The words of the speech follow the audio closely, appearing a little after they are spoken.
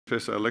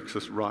Professor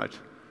Alexis Wright,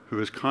 who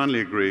has kindly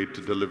agreed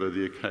to deliver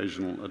the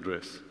occasional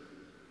address.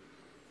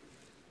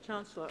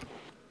 Chancellor,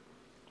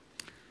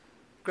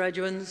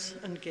 graduands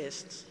and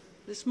guests,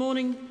 this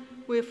morning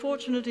we are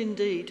fortunate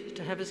indeed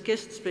to have as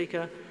guest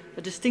speaker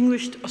a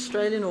distinguished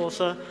Australian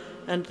author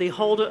and the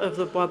holder of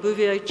the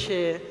Boisbouvier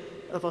Chair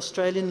of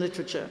Australian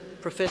Literature,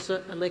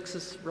 Professor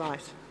Alexis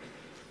Wright.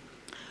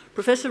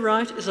 Professor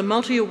Wright is a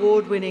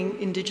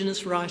multi-award-winning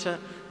Indigenous writer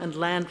and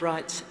land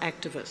rights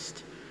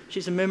activist.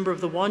 She's a member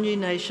of the Wanyee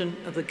Nation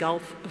of the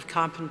Gulf of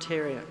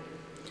Carpentaria.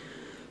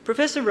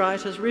 Professor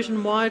Wright has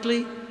written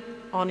widely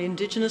on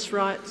Indigenous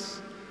rights,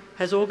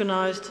 has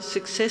organised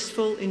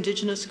successful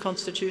Indigenous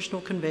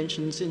constitutional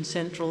conventions in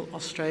Central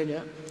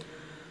Australia.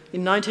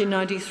 In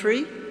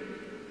 1993,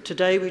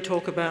 Today We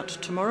Talk About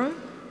Tomorrow,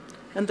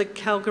 and the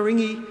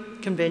Kalgoorlie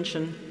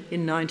Convention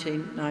in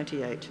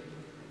 1998.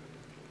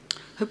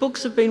 Her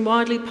books have been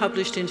widely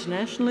published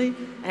internationally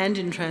and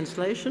in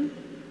translation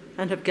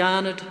and have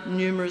garnered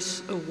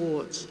numerous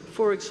awards.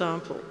 For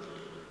example,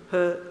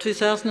 her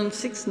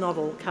 2006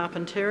 novel,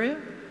 Carpentaria,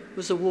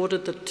 was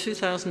awarded the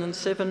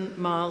 2007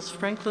 Miles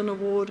Franklin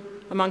Award,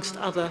 amongst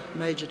other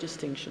major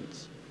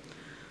distinctions.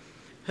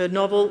 Her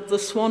novel, The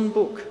Swan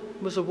Book,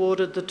 was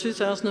awarded the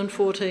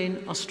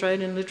 2014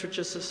 Australian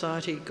Literature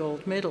Society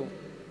Gold Medal.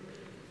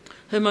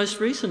 Her most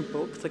recent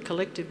book, the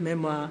collective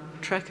memoir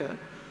Tracker,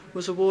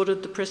 was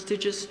awarded the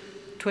prestigious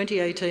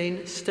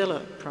 2018 Stella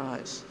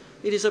Prize.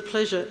 It is a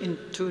pleasure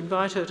to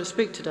invite her to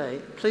speak today.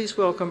 Please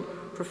welcome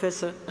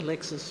Professor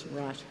Alexis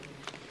Wright.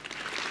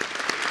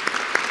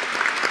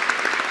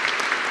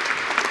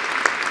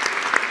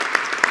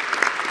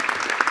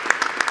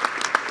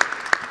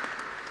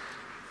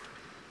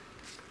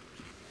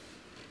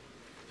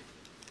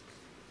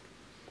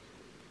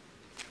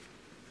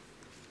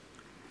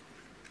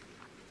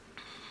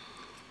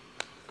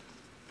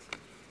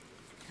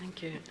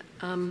 Thank you.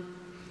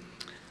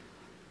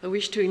 I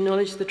wish to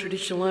acknowledge the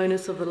traditional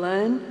owners of the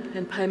land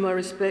and pay my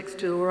respects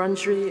to the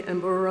Wurundjeri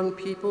and Boonwurrung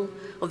people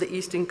of the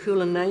Eastern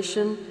Kulin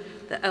Nation,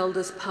 the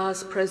elders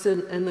past,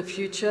 present and the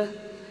future,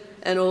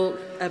 and all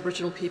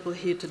Aboriginal people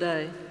here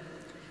today.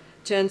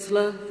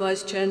 Chancellor,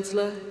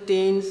 Vice-Chancellor,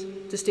 Deans,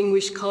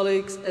 distinguished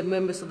colleagues and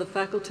members of the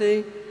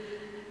faculty,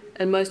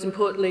 and most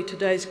importantly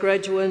today's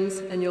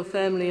graduands and your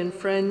family and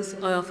friends,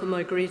 I offer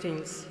my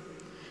greetings.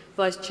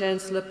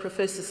 Vice-Chancellor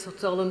Professor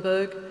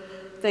Stoltenberg,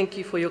 thank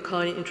you for your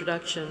kind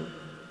introduction.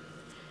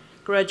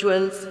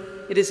 Graduands,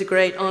 it is a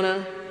great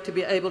honour to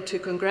be able to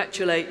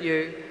congratulate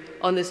you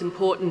on this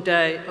important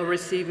day of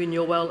receiving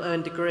your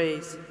well-earned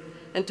degrees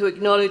and to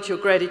acknowledge your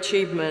great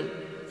achievement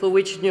for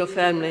which you and your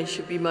family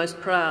should be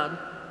most proud.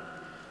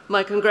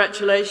 My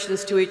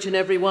congratulations to each and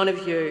every one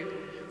of you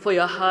for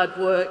your hard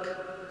work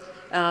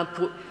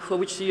for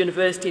which the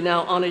university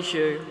now honours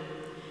you.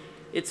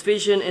 Its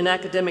vision in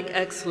academic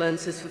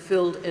excellence is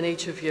fulfilled in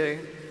each of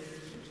you.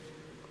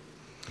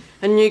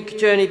 A new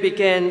journey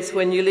begins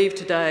when you leave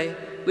today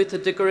with a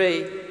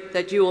degree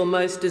that you will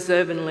most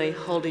deservingly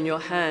hold in your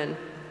hand.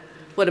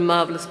 What a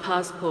marvellous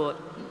passport,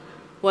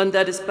 one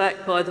that is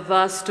backed by the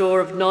vast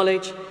store of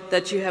knowledge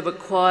that you have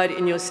acquired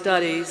in your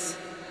studies,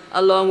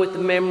 along with the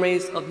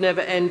memories of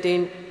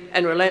never-ending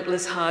and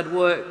relentless hard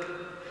work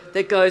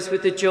that goes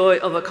with the joy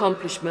of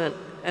accomplishment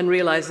and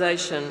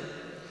realisation,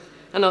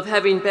 and of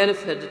having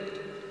benefited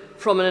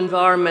from an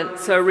environment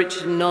so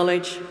rich in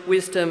knowledge,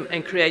 wisdom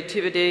and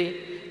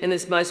creativity in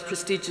this most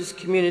prestigious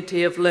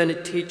community of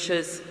learned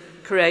teachers,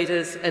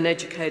 creators and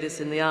educators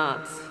in the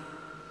arts.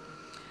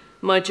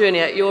 My journey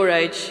at your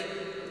age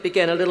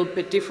began a little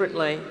bit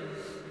differently,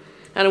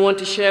 and I want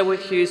to share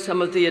with you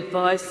some of the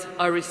advice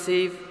I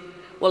received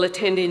while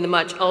attending the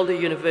much older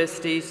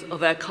universities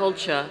of our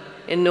culture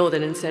in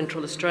Northern and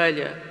Central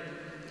Australia.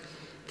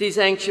 These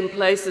ancient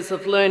places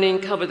of learning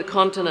cover the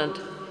continent,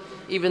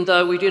 even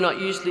though we do not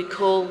usually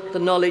call the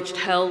knowledge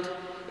held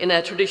in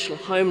our traditional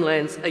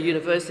homelands a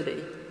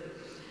university.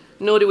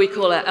 Nor do we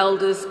call our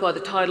elders by the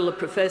title of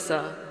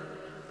professor,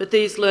 but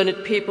these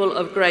learned people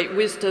of great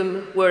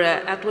wisdom were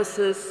our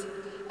atlases,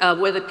 our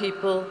weather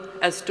people,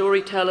 our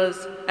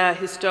storytellers, our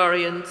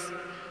historians,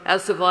 our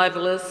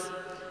survivalists,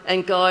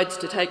 and guides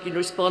to taking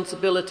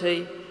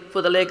responsibility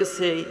for the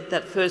legacy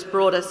that first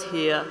brought us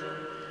here,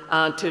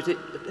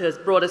 has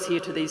brought us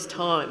here to these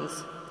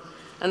times.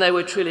 And they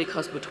were truly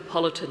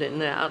cosmopolitan in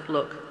their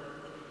outlook.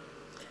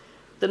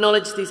 The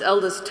knowledge these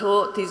elders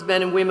taught these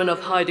men and women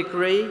of high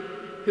degree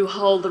who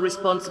hold the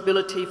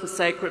responsibility for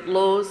sacred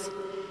laws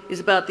is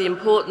about the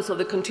importance of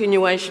the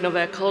continuation of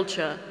our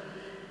culture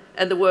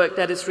and the work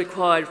that is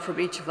required from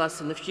each of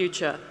us in the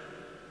future.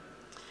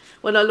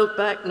 When I look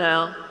back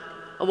now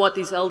on what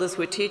these elders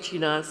were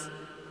teaching us,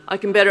 I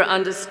can better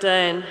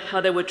understand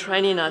how they were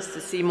training us to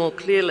see more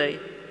clearly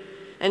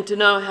and to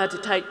know how to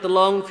take the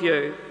long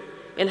view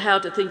in how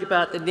to think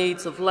about the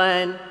needs of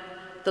land,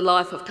 the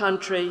life of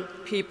country,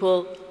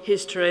 people,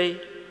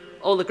 history,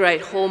 all the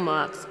great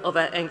hallmarks of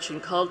our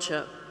ancient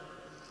culture.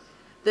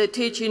 Their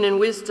teaching and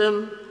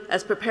wisdom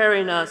as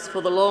preparing us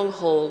for the long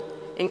haul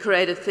in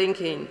creative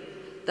thinking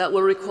that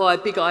will require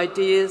big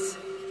ideas,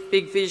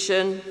 big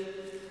vision,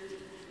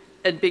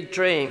 and big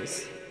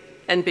dreams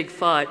and big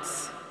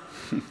fights,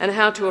 and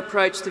how to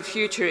approach the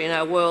future in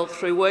our world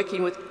through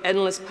working with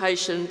endless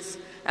patience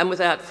and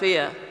without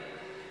fear,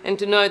 and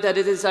to know that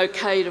it is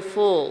okay to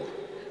fall,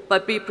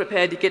 but be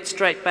prepared to get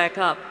straight back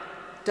up,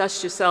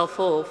 dust yourself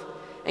off,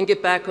 and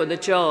get back on the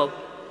job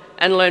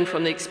and learn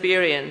from the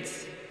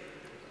experience.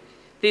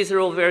 These are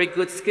all very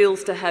good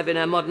skills to have in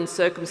our modern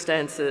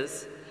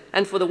circumstances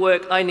and for the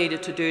work I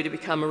needed to do to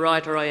become a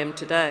writer I am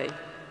today.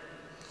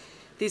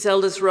 These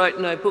elders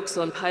wrote no books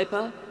on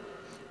paper,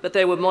 but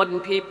they were modern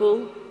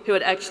people who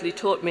had actually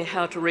taught me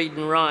how to read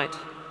and write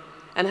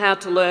and how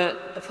to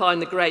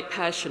find the great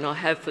passion I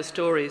have for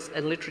stories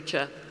and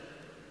literature.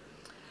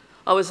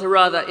 I was a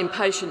rather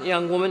impatient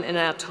young woman in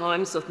our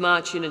times of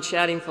marching and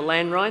shouting for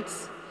land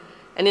rights,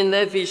 and in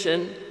their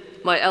vision,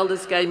 my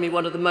elders gave me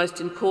one of the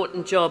most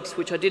important jobs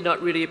which I did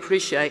not really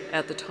appreciate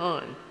at the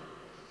time.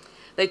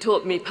 They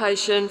taught me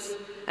patience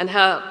and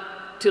how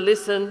to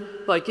listen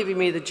by giving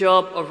me the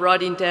job of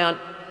writing down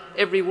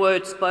every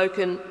word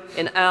spoken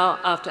in hour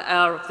after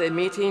hour of their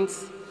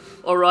meetings,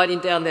 or writing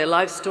down their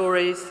life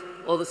stories,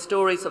 or the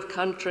stories of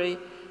country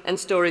and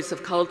stories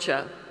of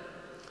culture.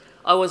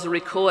 I was a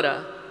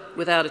recorder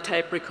without a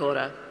tape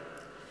recorder,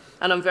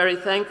 and I'm very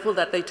thankful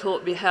that they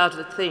taught me how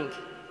to think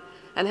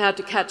and how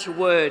to catch a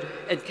word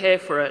and care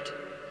for it,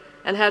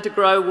 and how to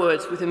grow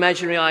words with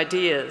imaginary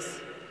ideas,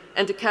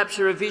 and to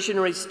capture a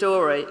visionary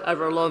story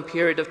over a long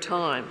period of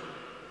time.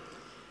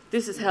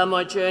 This is how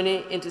my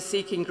journey into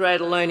seeking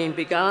greater learning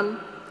began,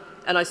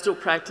 and I still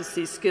practice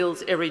these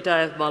skills every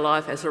day of my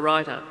life as a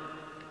writer.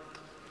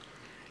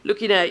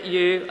 Looking at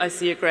you, I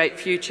see a great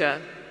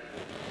future,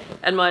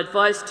 and my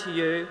advice to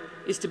you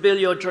is to build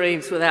your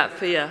dreams without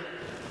fear,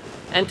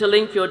 and to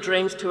link your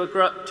dreams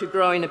to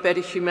growing a better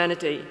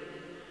humanity,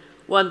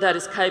 one that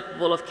is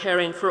capable of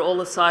caring for all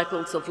the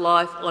cycles of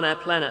life on our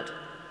planet.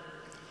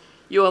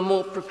 You are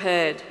more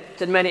prepared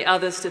than many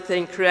others to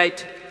think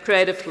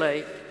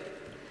creatively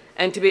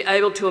and to be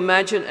able to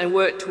imagine and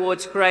work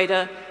towards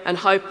greater and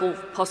hopeful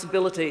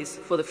possibilities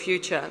for the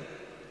future.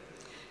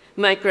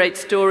 Make great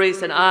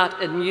stories and art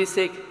and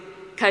music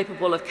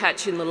capable of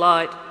catching the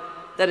light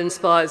that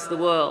inspires the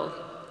world.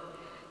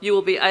 You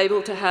will be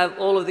able to have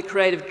all of the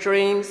creative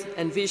dreams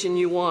and vision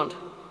you want,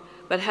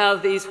 but how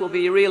these will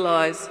be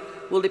realised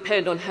will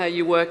depend on how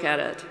you work at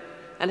it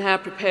and how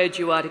prepared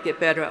you are to get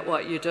better at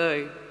what you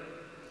do.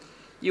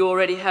 You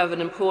already have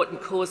an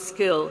important core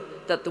skill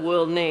that the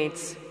world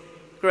needs: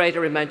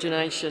 greater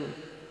imagination.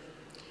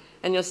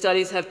 And your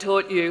studies have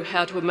taught you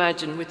how to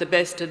imagine with the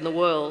best in the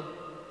world.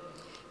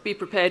 Be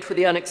prepared for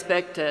the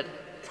unexpected,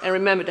 and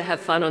remember to have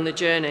fun on the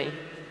journey.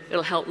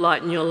 It'll help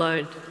lighten your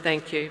load.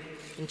 Thank you.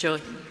 Enjoy.